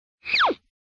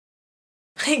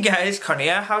Hey guys, Connie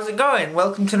here, how's it going?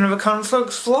 Welcome to another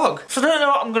Conflux vlog. So I don't know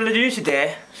what I'm going to do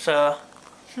today, so...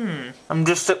 I'm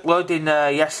just uploading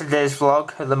yesterday's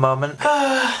vlog at the moment.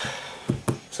 Yeah.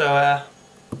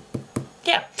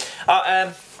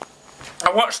 I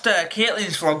watched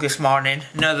Caitlin's vlog this morning,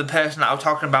 you know, the person that I was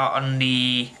talking about on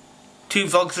the 2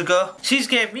 vlogs ago. She's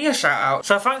gave me a shout out,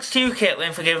 so thanks to you,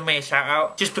 Caitlin, for giving me a shout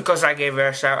out, just because I gave her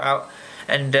a shout out.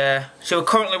 And she was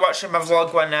currently watching my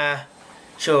vlog when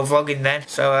she was vlogging then,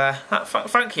 so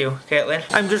thank you, Caitlin.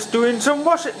 I'm just doing some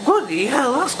washing. Bloody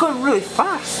hell, that's going really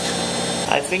fast.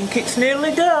 I think it's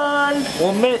nearly done.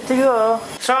 1 minute to go.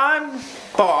 So I'm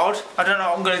bored. I don't know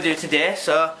what I'm going to do today,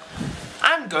 so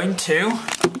I'm going to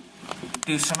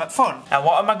do something fun. Now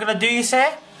what am I going to do, you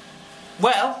say?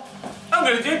 Well, I'm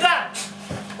going to do a dance.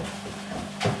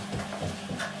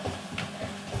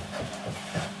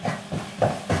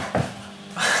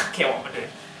 Okay, what am I doing?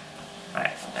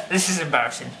 Right, this is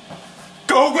embarrassing.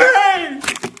 Go away!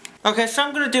 Okay, so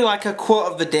I'm going to do like a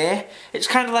quote of the day. It's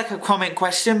kind of like a comment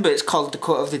question, but it's called the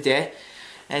quote of the day.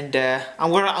 And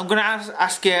I'm gonna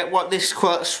ask you what this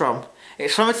quote's from.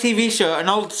 It's from a TV show, an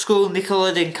old school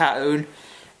Nickelodeon cartoon,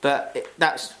 but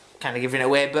that's kind of giving it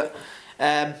away. But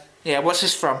yeah, what's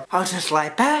this from? I'll just lie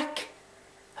back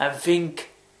and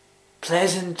think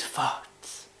pleasant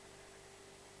thoughts.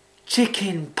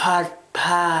 Chicken pot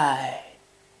pie,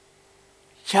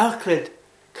 chocolate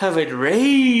covered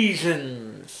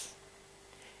raisins,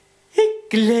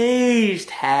 glazed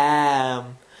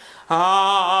ham.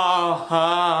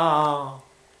 Oh.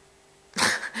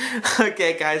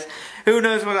 Okay guys, who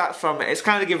knows where that's from? It's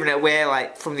kind of giving it away,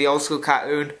 like from the old school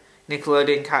cartoon,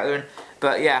 Nickelodeon cartoon.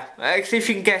 But yeah, see if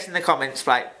you can guess in the comments,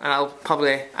 like, and I'll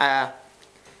probably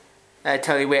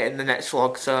tell you it in the next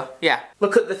vlog. So yeah,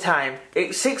 look at the time.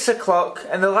 It's 6 o'clock,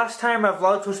 and the last time I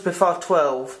vlogged was before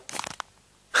 12.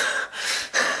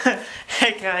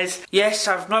 Hey guys, yes,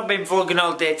 I've not been vlogging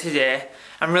all day today.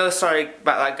 I'm really sorry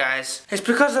about that, guys. It's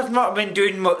because I've not been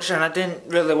doing much and I didn't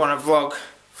really want to vlog,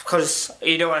 because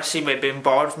you don't want to see me being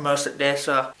bored for most of the day.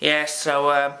 So yeah,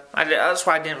 that's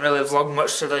why I didn't really vlog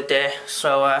much of the day.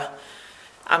 So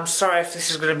I'm sorry if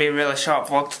this is going to be a really short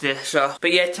vlog today. So,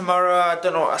 but yeah, tomorrow, I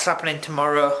don't know what's happening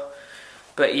tomorrow,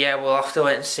 but yeah, we'll have to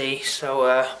wait and see.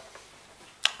 So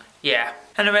yeah.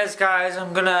 Anyways, guys,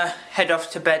 I'm gonna head off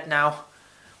to bed now.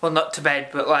 Well, not to bed,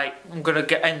 but like I'm gonna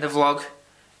end the vlog.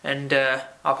 And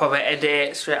I'll probably edit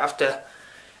it straight after.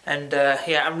 And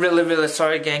yeah, I'm really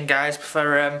sorry again, guys,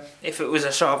 for if it was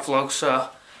a short vlog. So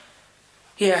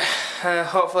yeah,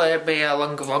 hopefully it'll be a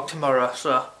longer vlog tomorrow.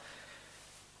 So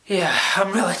yeah,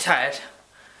 I'm really tired.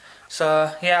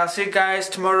 So yeah, I'll see you guys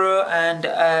tomorrow, and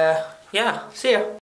yeah, see ya.